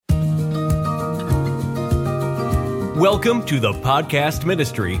Welcome to the podcast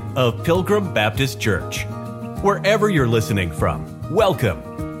ministry of Pilgrim Baptist Church. Wherever you're listening from,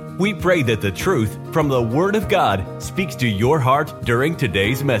 welcome. We pray that the truth from the Word of God speaks to your heart during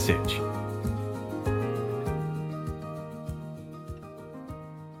today's message.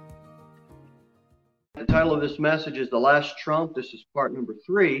 The title of this message is The Last Trump. This is part number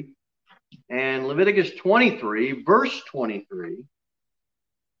 3. And Leviticus 23, verse 23,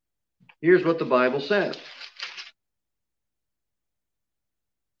 here's what the Bible says.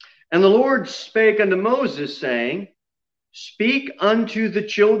 And the Lord spake unto Moses, saying, Speak unto the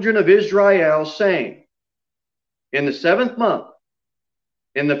children of Israel, saying, In the 7th month,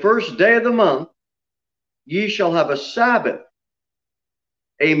 in the 1st day of the month, ye shall have a Sabbath,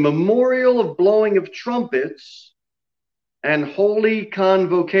 a memorial of blowing of trumpets, and holy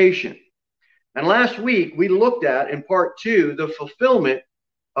convocation. And last week we looked at, in part 2, the fulfillment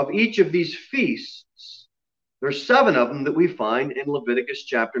of each of these feasts. There's 7 of them that we find in Leviticus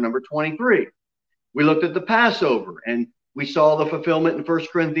chapter number 23. We looked at the Passover, and we saw the fulfillment in 1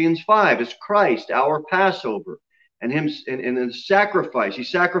 Corinthians 5 as Christ, our Passover, and him in the sacrifice. He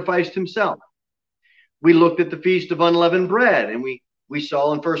sacrificed himself. We looked at the Feast of Unleavened Bread, and we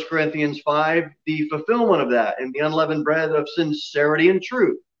saw in 1 Corinthians 5 the fulfillment of that and the unleavened bread of sincerity and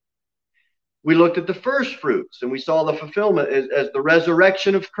truth. We looked at the first fruits, and we saw the fulfillment as the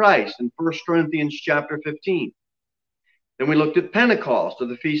resurrection of Christ in 1 Corinthians chapter 15. Then we looked at Pentecost, or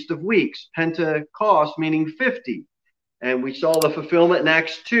the Feast of Weeks, Pentecost meaning 50. And we saw the fulfillment in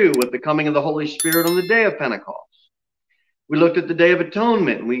Acts 2 with the coming of the Holy Spirit on the day of Pentecost. We looked at the Day of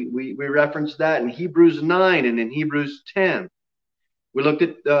Atonement, and we referenced that in Hebrews 9 and in Hebrews 10. We looked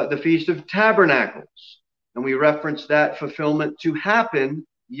at the Feast of Tabernacles, and we referenced that fulfillment to happen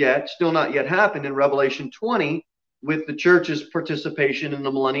still not yet happened in Revelation 20 with the church's participation in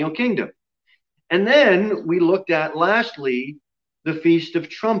the millennial kingdom. And then we looked at, lastly, the Feast of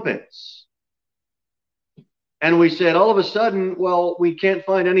Trumpets. And we said, all of a sudden, well, we can't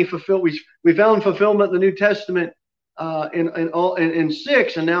find any fulfillment. We found fulfillment in the New Testament in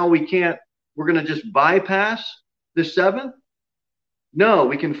 6, and now we're going to just bypass the 7th? No,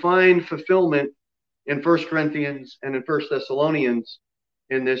 we can find fulfillment in 1 Corinthians and in 1 Thessalonians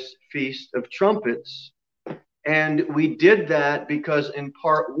in this Feast of Trumpets. And we did that because in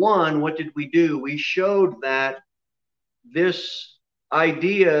part 1, what did we do? We showed that this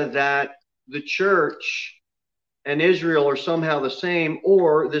idea that the church and Israel are somehow the same,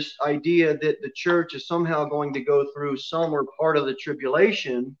 or this idea that the church is somehow going to go through some or part of the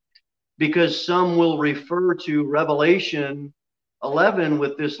tribulation, because some will refer to Revelation 11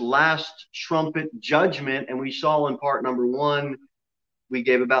 with this last trumpet judgment. And we saw in part number 1, we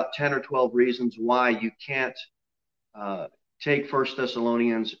gave about 10 or 12 reasons why you can't take 1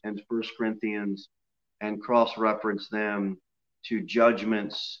 Thessalonians and 1 Corinthians and cross-reference them to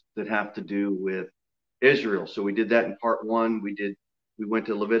judgments that have to do with Israel. So we did that in part 1. We went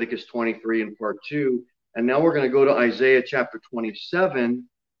to Leviticus 23 in part 2. And now we're going to go to Isaiah chapter 27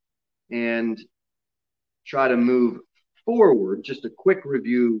 and try to move forward. Just a quick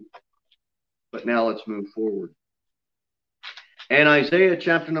review, but now let's move forward. And Isaiah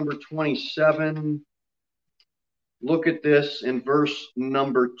chapter number 27, look at this in verse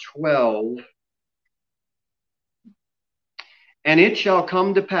number 12. And it shall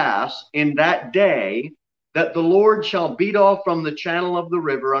come to pass in that day that the Lord shall beat off from the channel of the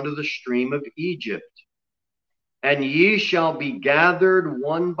river unto the stream of Egypt. And ye shall be gathered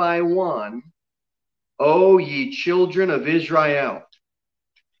one by one, O ye children of Israel.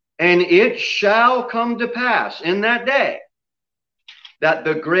 And it shall come to pass in that day that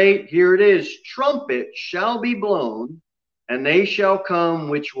the great, here it is, trumpet shall be blown, and they shall come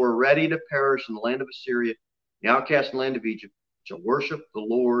which were ready to perish in the land of Assyria, the outcast land of Egypt, shall worship the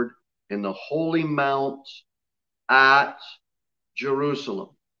Lord in the holy mount at Jerusalem.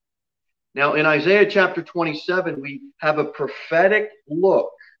 Now, in Isaiah chapter 27, we have a prophetic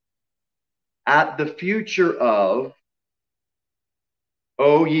look at the future of,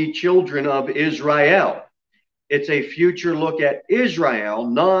 O ye children of Israel. It's a future look at Israel,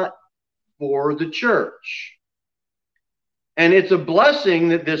 not for the church. And it's a blessing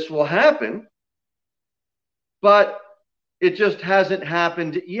that this will happen, but it just hasn't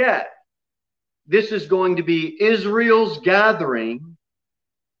happened yet. This is going to be Israel's gathering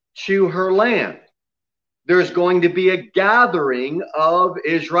to her land. There's going to be a gathering of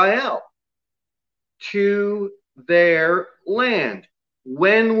Israel to their land.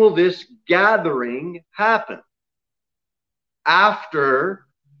 When will this gathering happen? After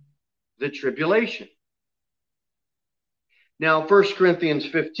the tribulation. Now, 1 Corinthians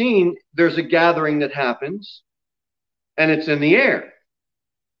 15, there's a gathering that happens and it's in the air.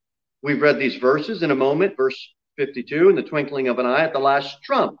 We've read these verses in a moment. Verse 52, in the twinkling of an eye at the last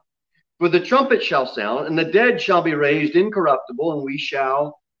trump. For the trumpet shall sound, and the dead shall be raised incorruptible, and we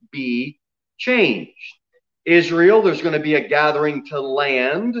shall be changed. Israel, there's going to be a gathering to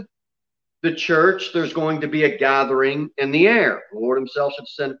land. The church, there's going to be a gathering in the air. The Lord himself shall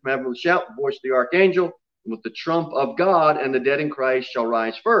descend from heaven with a shout, the voice of the archangel, and with the trump of God, and the dead in Christ shall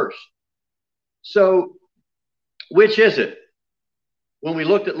rise first. So, which is it? When we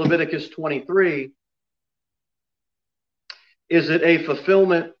looked at Leviticus 23, is it a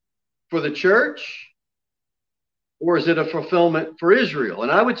fulfillment for the church, or is it a fulfillment for Israel?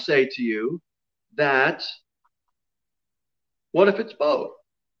 And I would say to you that, what if it's both?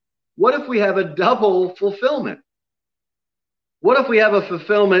 What if we have a double fulfillment? What if we have a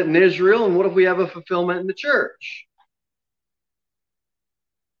fulfillment in Israel, and what if we have a fulfillment in the church?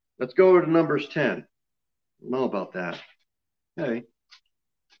 Let's go over to Numbers 10. I don't know about that. Okay.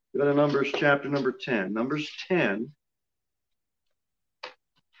 Go to Numbers chapter number 10. Numbers 10.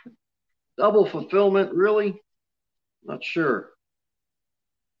 Double fulfillment, really? Not sure.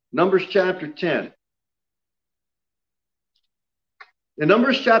 Numbers chapter 10. In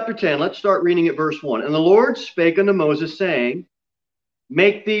Numbers chapter 10, let's start reading at verse 1. And the Lord spake unto Moses, saying,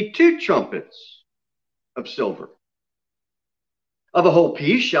 Make thee 2 trumpets of silver. Of a whole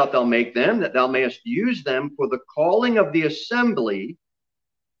piece shalt thou make them, that thou mayest use them for the calling of the assembly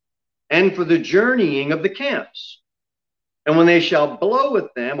and for the journeying of the camps. And when they shall blow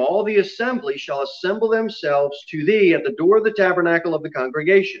with them, all the assembly shall assemble themselves to thee at the door of the tabernacle of the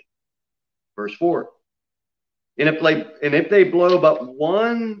congregation. Verse 4. And if they blow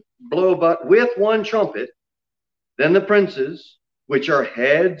but with one trumpet, then the princes, which are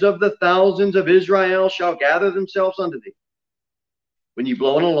heads of the thousands of Israel, shall gather themselves unto thee. When you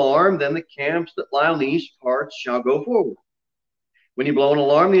blow an alarm, then the camps that lie on the east parts shall go forward. When you blow an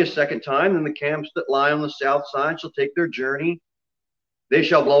alarm the second time, then the camps that lie on the south side shall take their journey. They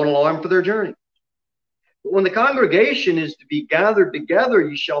shall blow an alarm for their journey. But when the congregation is to be gathered together,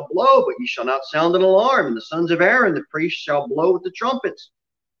 ye shall blow, but ye shall not sound an alarm. And the sons of Aaron, the priests, shall blow with the trumpets.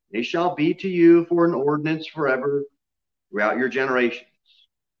 They shall be to you for an ordinance forever throughout your generations.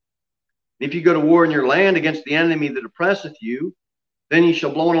 If you go to war in your land against the enemy that oppresseth you, then ye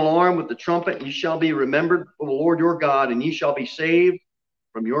shall blow an alarm with the trumpet, and ye shall be remembered for the Lord your God, and ye shall be saved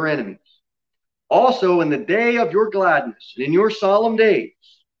from your enemies. Also in the day of your gladness, and in your solemn days,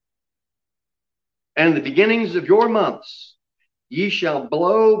 and the beginnings of your months, ye shall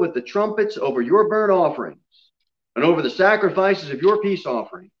blow with the trumpets over your burnt offerings, and over the sacrifices of your peace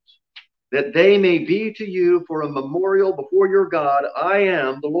offerings, that they may be to you for a memorial before your God. I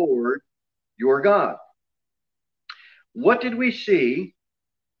am the Lord your God. What did we see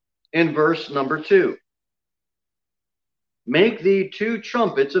in verse number 2? Make thee 2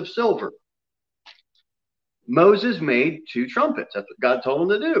 trumpets of silver. Moses made 2 trumpets. That's what God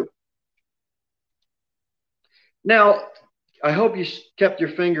told him to do. Now, I hope you kept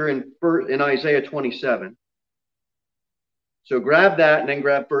your finger in Isaiah 27. So grab that and then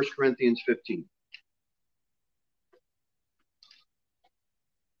grab 1 Corinthians 15.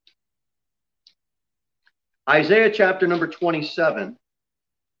 Isaiah chapter number 27.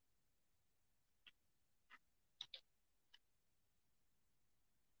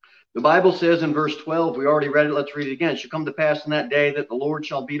 The Bible says in verse 12, we already read it, let's read it again. It shall come to pass in that day that the Lord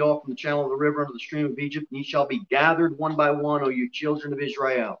shall beat off from the channel of the river unto the stream of Egypt, and ye shall be gathered one by one, O you children of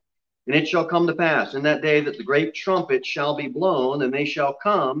Israel. And it shall come to pass in that day that the great trumpet shall be blown, and they shall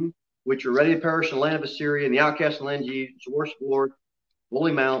come, which are ready to perish in the land of Assyria, and the outcast in the land of Egypt, to worship the Lord,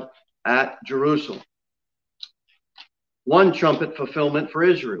 holy mount at Jerusalem. 1 trumpet fulfillment for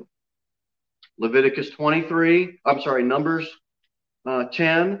Israel. Numbers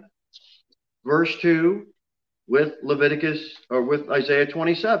 10, verse 2, with Isaiah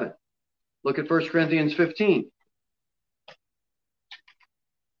 27. Look at 1 Corinthians 15.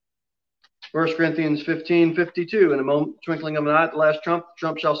 1 Corinthians 15:52. In a moment, twinkling of an eye, at the last trump, the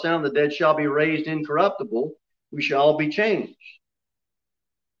trump shall sound, the dead shall be raised incorruptible, we shall all be changed.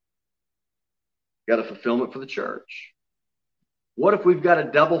 Got a fulfillment for the church. What if we've got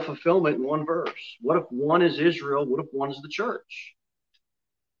a double fulfillment in one verse? What if one is Israel? What if one is the church?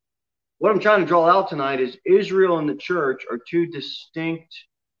 What I'm trying to draw out tonight is Israel and the church are 2 distinct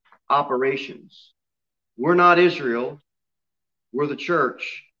operations. We're not Israel. We're the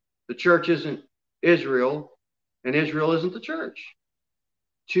church. The church isn't Israel, and Israel isn't the church.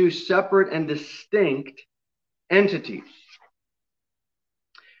 2 separate and distinct entities.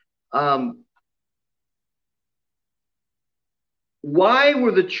 Why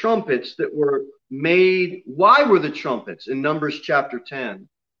were the trumpets that were made? Why were the trumpets in Numbers chapter 10?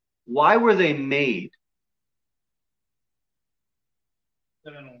 Why were they made?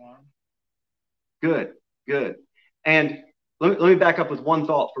 Good, good. And let me back up with one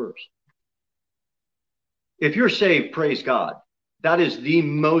thought first. If you're saved, praise God. That is the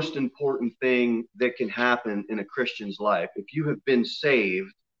most important thing that can happen in a Christian's life. If you have been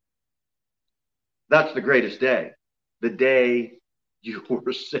saved, that's the greatest day, the day you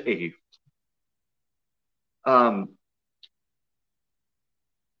were saved. Now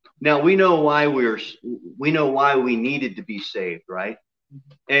we know why we needed to be saved, right?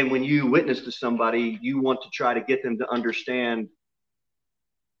 And when you witness to somebody, you want to try to get them to understand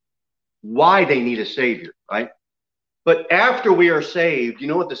why they need a savior, right? But after we are saved, you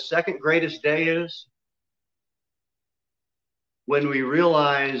know what the second greatest day is? When we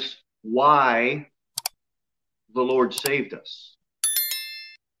realize why the Lord saved us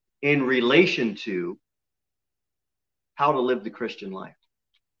in relation to how to live the Christian life.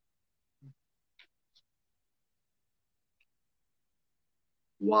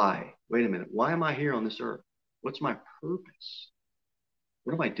 Why? Wait a minute. Why am I here on this earth? What's my purpose?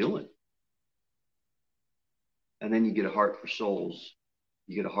 What am I doing? And then you get a heart for souls.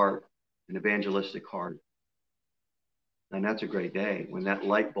 You get a heart, an evangelistic heart. And that's a great day when that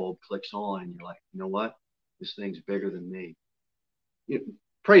light bulb clicks on and you're like, you know what? This thing's bigger than me. You know,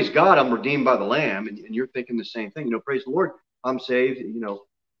 praise God, I'm redeemed by the Lamb. And you're thinking the same thing. You know, praise the Lord, I'm saved. You know,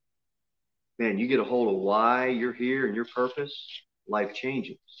 man, you get a hold of why you're here and your purpose, life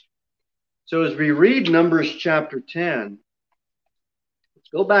changes. So as we read Numbers chapter 10, let's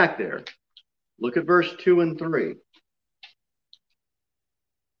go back there. Look at verse 2 and 3.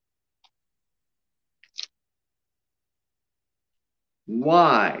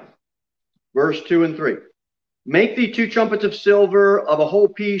 Why? Verse 2 and 3. Make thee 2 trumpets of silver, of a whole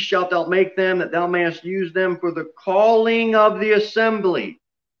piece shalt thou make them, that thou mayest use them for the calling of the assembly.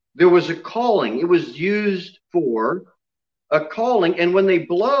 There was a calling. It was used for a calling. And when they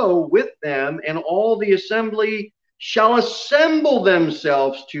blow with them, and all the assembly shall assemble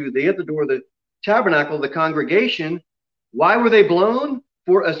themselves to thee at the door of the tabernacle of the congregation. Why were they blown?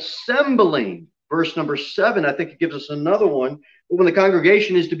 For assembling. Verse number 7, I think it gives us another one. But when the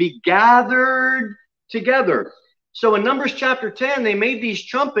congregation is to be gathered together. So in Numbers chapter 10, they made these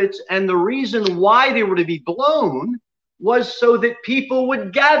trumpets, and the reason why they were to be blown was so that people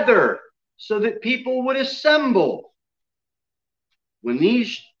would gather, so that people would assemble. When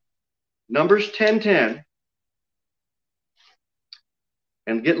these Numbers 10:10,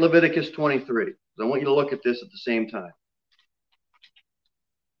 and get Leviticus 23. I want you to look at this at the same time.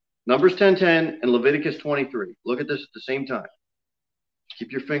 Numbers 10:10 and Leviticus 23. Look at this at the same time.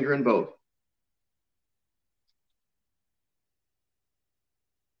 Keep your finger in both.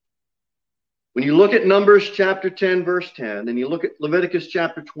 When you look at Numbers chapter 10, verse 10, and you look at Leviticus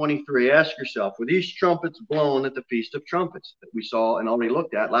chapter 23, ask yourself, were these trumpets blown at the Feast of Trumpets that we saw and already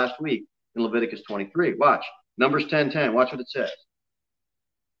looked at last week in Leviticus 23? Watch. Numbers 10:10. Watch what it says.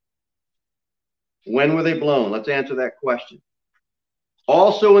 When were they blown? Let's answer that question.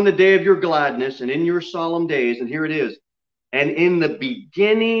 Also in the day of your gladness and in your solemn days, and here it is, and in the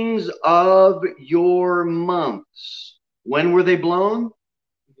beginnings of your months. When were they blown?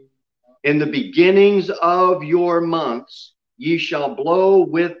 In the beginnings of your months, ye shall blow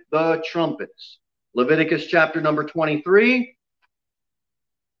with the trumpets. Leviticus chapter number 23,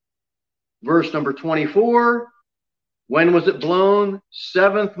 verse number 24. When was it blown?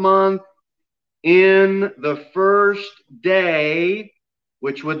 7th month, in the first day,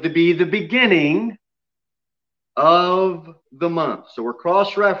 which would be the beginning of the month. So we're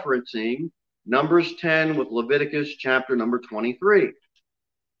cross-referencing Numbers 10 with Leviticus chapter number 23.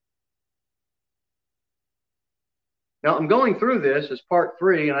 Now, I'm going through this as part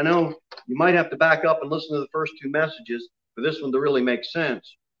 3, and I know you might have to back up and listen to the first 2 messages for this one to really make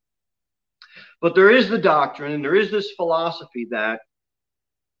sense. But there is the doctrine, and there is this philosophy that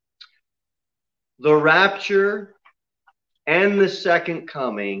the rapture and the second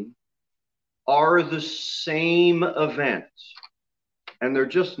coming are the same event, and they're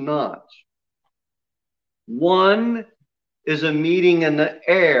just not. One is a meeting in the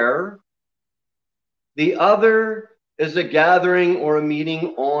air. The other is a gathering or a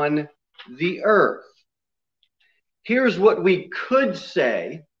meeting on the earth. Here's what we could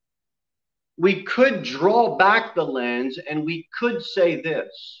say. We could draw back the lens and we could say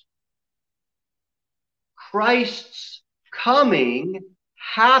this. Christ's coming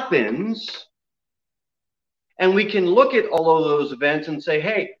happens, and we can look at all of those events and say,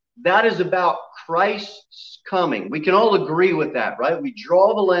 hey, that is about Christ's coming. We can all agree with that, right? We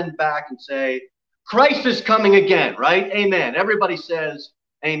draw the lens back and say, Christ is coming again, right? Amen. Everybody says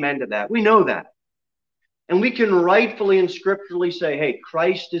amen to that. We know that. And we can rightfully and scripturally say, hey,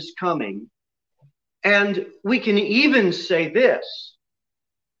 Christ is coming. And we can even say this: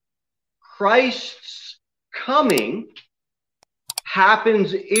 Christ's coming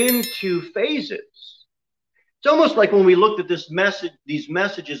happens in two phases. It's almost like when we looked at these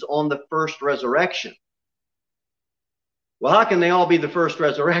messages on the first resurrection. Well, how can they all be the first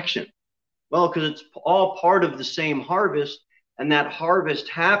resurrection? Well, because it's all part of the same harvest, and that harvest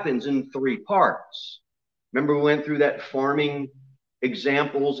happens in three parts. Remember, we went through that farming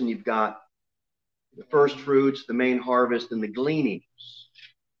examples, and you've got the first fruits, the main harvest, and the gleanings.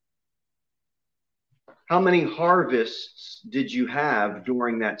 How many harvests did you have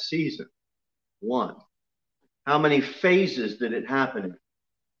during that season? One. How many phases did it happen in?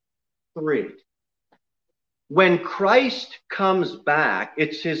 Three. When Christ comes back,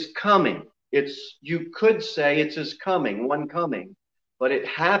 it's his coming. You could say it's his coming, one coming, but it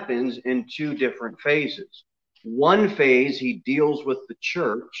happens in two different phases. One phase, he deals with the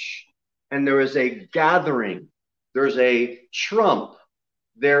church, and there is a gathering. There's a trump.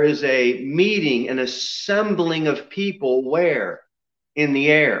 There is a meeting, an assembling of people where? In the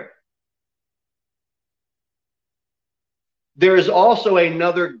air. There is also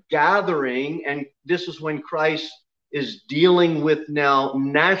another gathering, and this is when Christ is dealing with now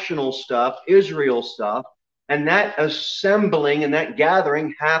national stuff, Israel stuff, and that assembling and that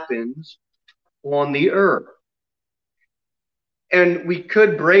gathering happens on the earth. And we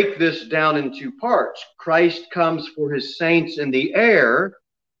could break this down in two parts. Christ comes for his saints in the air,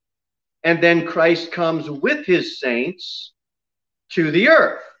 and then Christ comes with his saints to the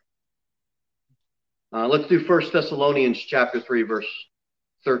earth. Let's do 1 Thessalonians chapter 3, verse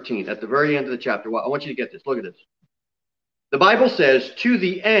 13. At the very end of the chapter, I want you to get this. Look at this. The Bible says, to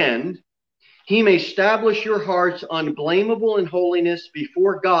the end, he may establish your hearts unblameable in holiness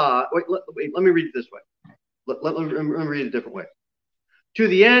before God. Wait, let me read it this way. Let me read it a different way. To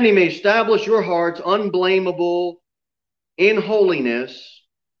the end, he may establish your hearts unblameable in holiness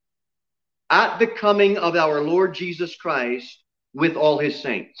at the coming of our Lord Jesus Christ with all his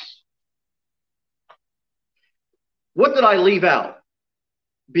saints. What did I leave out?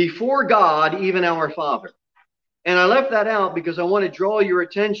 Before God, even our Father. And I left that out because I want to draw your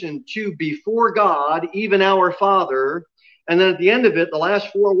attention to before God, even our Father. And then at the end of it, the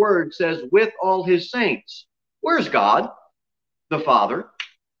last four words says, with all his saints. Where's God? The Father.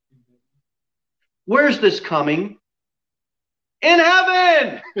 Where's this coming? In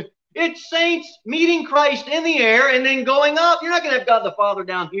heaven. It's saints meeting Christ in the air and then going up. You're not going to have God the Father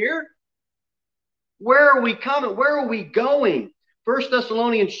down here. Where are we coming? Where are we going? 1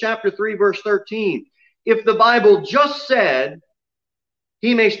 Thessalonians chapter 3, verse 13. If the Bible just said,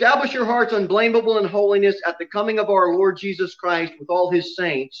 he may establish your hearts unblameable in holiness at the coming of our Lord Jesus Christ with all his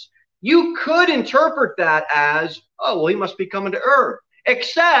saints, you could interpret that as, oh, well, he must be coming to earth.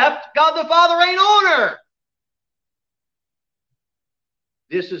 Except God the Father ain't on earth.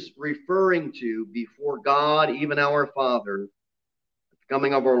 This is referring to before God, even our Father, at the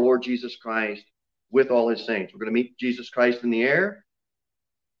coming of our Lord Jesus Christ with all his saints. We're going to meet Jesus Christ in the air.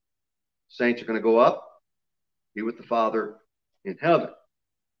 Saints are going to go up, be with the Father in heaven.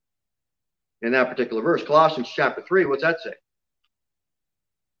 In that particular verse, Colossians chapter 3, what's that say?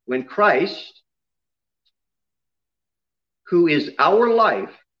 When Christ, who is our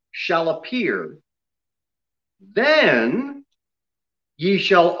life, shall appear, then ye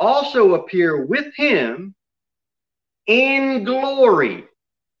shall also appear with him in glory.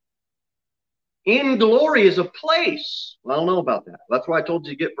 In glory is a place. Well, I don't know about that. That's why I told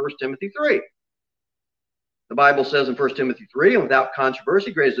you to get 1 Timothy 3. The Bible says in 1 Timothy 3, and without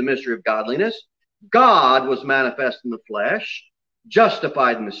controversy, great is the mystery of godliness. God was manifest in the flesh,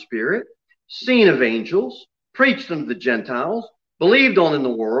 justified in the spirit, seen of angels, preached unto the Gentiles, believed on in the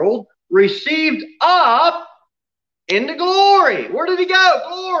world, received up into glory. Where did he go?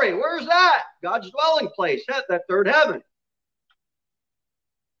 Glory. Where's that? God's dwelling place, that third heaven.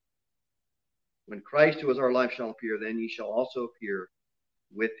 When Christ, who is our life, shall appear, then ye shall also appear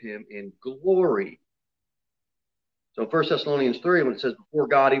with him in glory. So 1 Thessalonians 3, when it says, before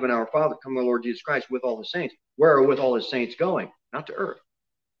God, even our Father, come the Lord Jesus Christ with all his saints. Where are with all his saints going? Not to earth.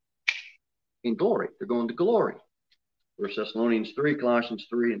 In glory. They're going to glory. 1 Thessalonians 3, Colossians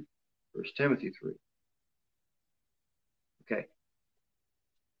 3, and 1 Timothy 3. Okay.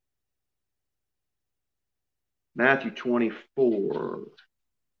 Matthew 24.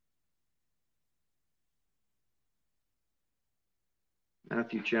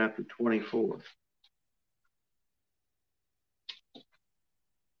 Matthew chapter 24.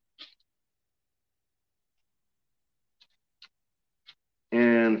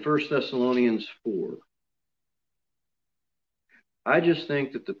 in 1 Thessalonians 4. I just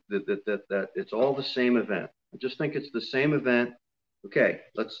think that it's all the same event. I just think it's the same event. Okay,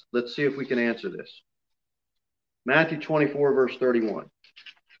 let's see if we can answer this. Matthew 24, verse 31.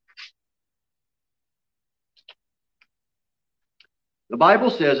 The Bible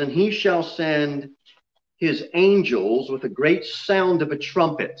says, and he shall send his angels with a great sound of a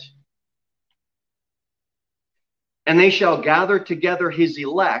trumpet, and they shall gather together his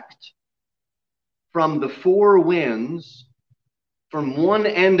elect from the four winds, from one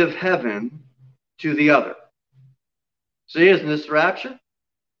end of heaven to the other. See, isn't this the rapture?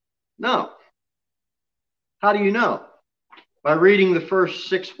 No. How do you know? By reading the first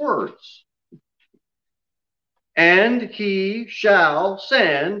 6 words. And he shall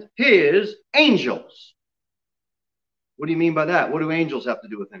send his angels. What do you mean by that? What do angels have to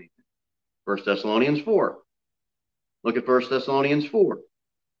do with anything? 1 Thessalonians 4. Look at 1 Thessalonians 4.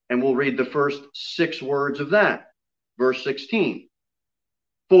 And we'll read the first 6 words of that. Verse 16.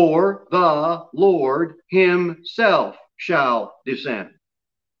 For the Lord himself shall descend.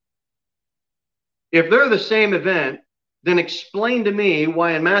 If they're the same event, then explain to me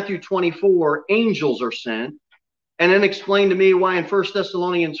why in Matthew 24 angels are sent, and then explain to me why in 1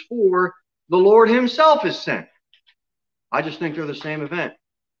 Thessalonians 4 the Lord himself is sent. I just think they're the same event.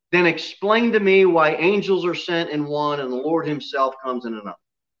 Then explain to me why angels are sent in one and the Lord himself comes in another.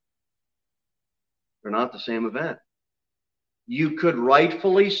 They're not the same event. You could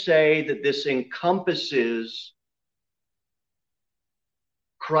rightfully say that this encompasses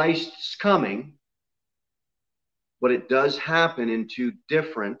Christ's coming, but it does happen in 2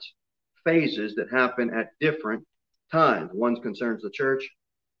 different phases that happen at different times. One concerns the church,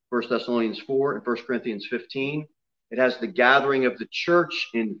 1 Thessalonians 4 and 1 Corinthians 15. It has the gathering of the church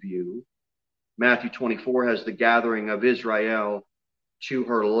in view. Matthew 24 has the gathering of Israel to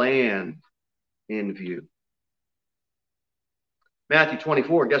her land in view. Matthew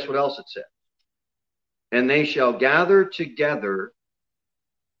 24, guess what else it said? And they shall gather together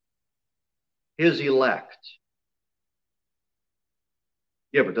his elect.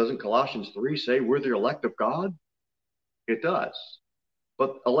 Yeah, but doesn't Colossians 3 say we're the elect of God? It does.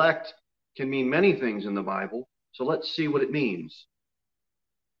 But elect can mean many things in the Bible, so let's see what it means.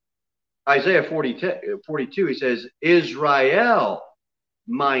 Isaiah 42, he says, Israel,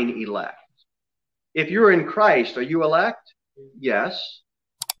 mine elect. If you're in Christ, are you elect? Yes.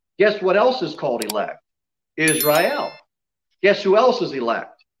 Guess what else is called elect? Israel. Guess who else is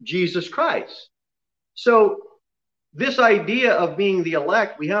elect? Jesus Christ. So this idea of being the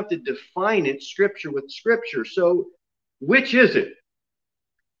elect, we have to define it scripture with scripture. So which is it?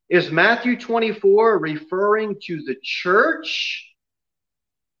 Is Matthew 24 referring to the church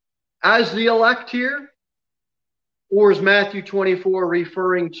as the elect here? Or is Matthew 24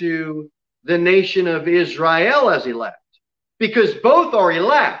 referring to the nation of Israel as elect? Because both are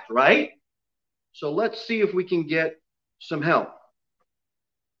elect, right? So let's see if we can get some help.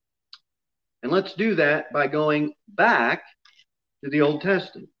 And let's do that by going back to the Old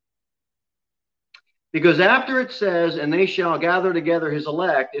Testament. Because after it says, and they shall gather together his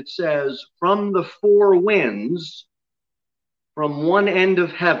elect, it says, from the 4 winds, from one end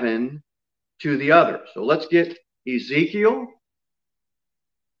of heaven to the other. So let's get Ezekiel.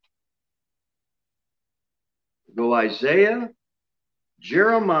 Go Isaiah,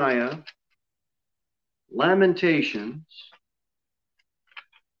 Jeremiah, Lamentations,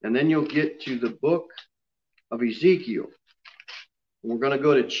 and then you'll get to the book of Ezekiel. We're going to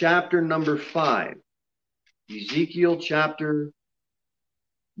go to chapter number 5. Ezekiel chapter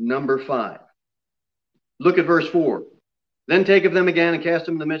number 5. Look at verse 4. Then take of them again and cast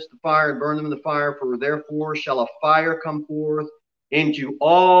them in the midst of the fire and burn them in the fire, for therefore shall a fire come forth into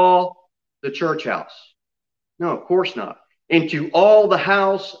all the church house. No, of course not. Into all the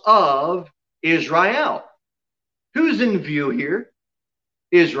house of Israel. Who's in view here?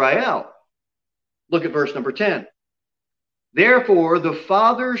 Israel. Look at verse number 10. Therefore the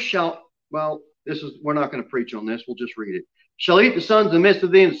fathers shall, we're not going to preach on this, we'll just read it. Shall eat the sons in the midst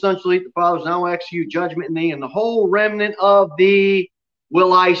of thee, and the sons shall eat the fathers, and I will execute judgment in thee, and the whole remnant of thee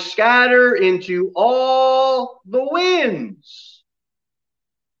will I scatter into all the winds.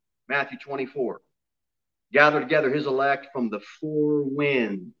 Matthew 24. Gather together his elect from the 4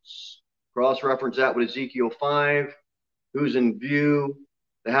 winds. Cross-reference that with Ezekiel 5. Who's in view?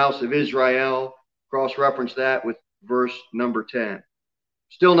 The house of Israel. Cross-reference that with verse number 10.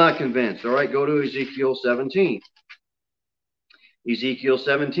 Still not convinced. All right, go to Ezekiel 17. Ezekiel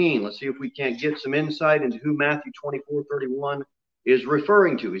 17. Let's see if we can't get some insight into who Matthew 24:31 is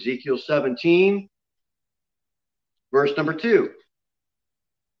referring to. Ezekiel 17, verse number 2.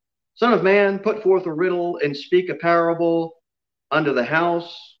 Son of man, put forth a riddle and speak a parable unto the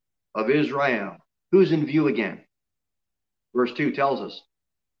house of Israel. Who's in view again? Verse 2 tells us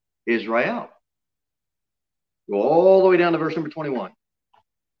Israel. Go all the way down to verse number 21.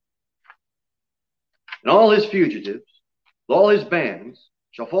 And all his fugitives, all his bands,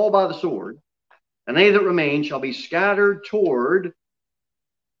 shall fall by the sword, and they that remain shall be scattered toward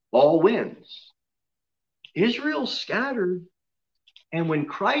all winds. Israel's scattered, and when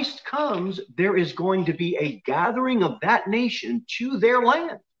Christ comes, there is going to be a gathering of that nation to their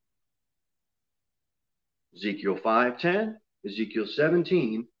land. Ezekiel 5:10, Ezekiel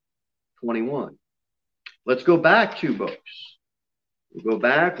 17:21. Let's go back 2 books. We'll go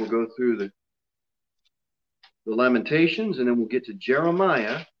back, we'll go through the Lamentations, and then we'll get to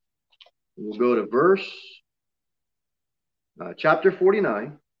Jeremiah. We'll go to chapter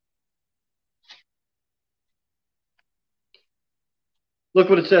 49. Look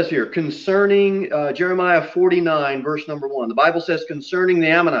what it says here concerning Jeremiah 49, verse number 1. The Bible says concerning the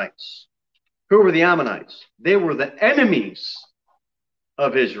Ammonites. Who were the Ammonites? They were the enemies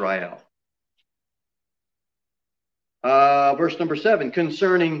of Israel. Verse number 7,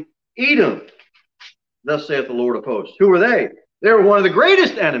 concerning Edom. Thus saith the Lord of hosts. Who were they? They were one of the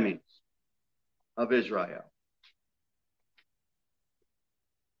greatest enemies of Israel.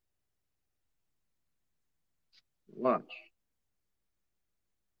 Watch.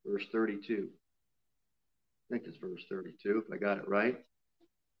 Verse 32. I think it's verse 32, if I got it right.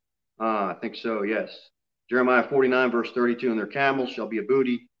 I think so, yes. Jeremiah 49, verse 32. And their camels shall be a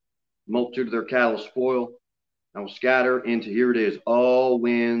booty, multitude of their cattle spoil. I will scatter into, here it is, all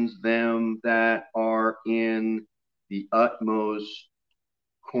winds, them that are in the utmost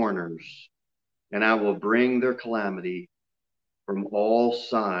corners. And I will bring their calamity from all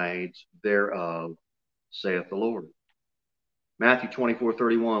sides thereof, saith the Lord. Matthew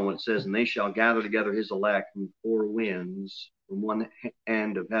 24:31, when it says, and they shall gather together his elect from 4 winds, from one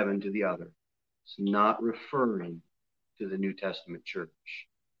end of heaven to the other. It's not referring to the New Testament church.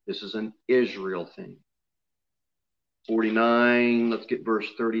 This is an Israel thing. 49, let's get verse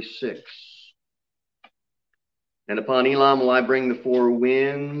 36. And upon Elam will I bring the 4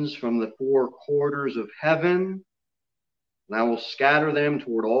 winds from the 4 quarters of heaven, and I will scatter them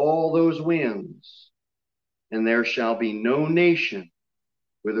toward all those winds, and there shall be no nation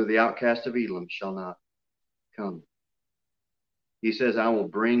whither the outcast of Elam shall not come. He says, I will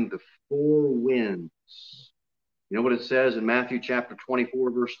bring the 4 winds. You know what it says in Matthew chapter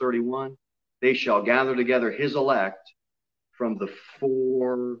 24, verse 31? They shall gather together his elect from the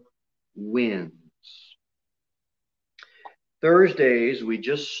 4 winds. Thursdays, we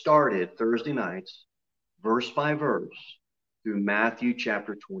just started Thursday nights, verse by verse, through Matthew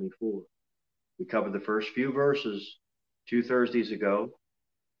chapter 24. We covered the first few verses 2 Thursdays ago.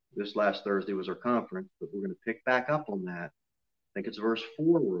 This last Thursday was our conference, but we're going to pick back up on that. I think it's verse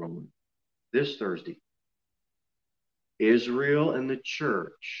 4 we're on this Thursday. Israel and the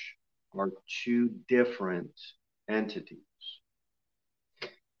church are 2 different entities.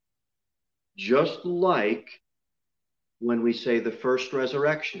 Just like when we say the first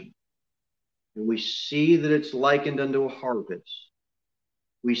resurrection, and we see that it's likened unto a harvest.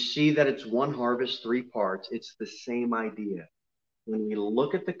 We see that it's one harvest, 3 parts. It's the same idea. When we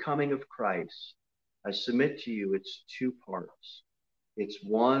look at the coming of Christ, I submit to you, it's 2 parts. It's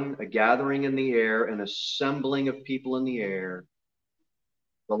 1, a gathering in the air, an assembling of people in the air.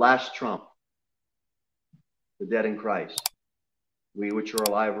 The last trump, the dead in Christ. We which are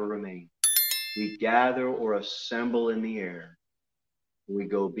alive will remain. We gather or assemble in the air. We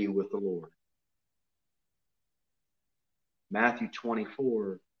go be with the Lord. Matthew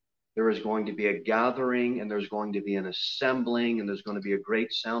 24, there is going to be a gathering, and there's going to be an assembling, and there's going to be a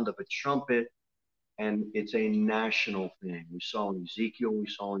great sound of a trumpet, and it's a national thing. We saw in Ezekiel, we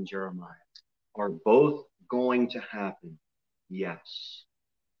saw in Jeremiah. Are both going to happen? Yes.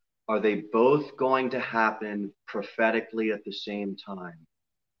 Are they both going to happen prophetically at the same time?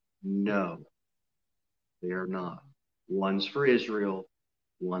 No, they are not. One's for Israel,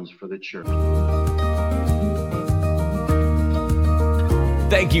 one's for the church.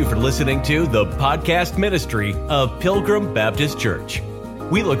 Thank you for listening to the podcast ministry of Pilgrim Baptist Church.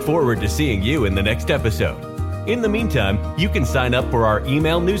 We look forward to seeing you in the next episode. In the meantime, you can sign up for our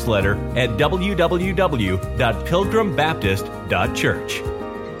email newsletter at www.pilgrimbaptist.church.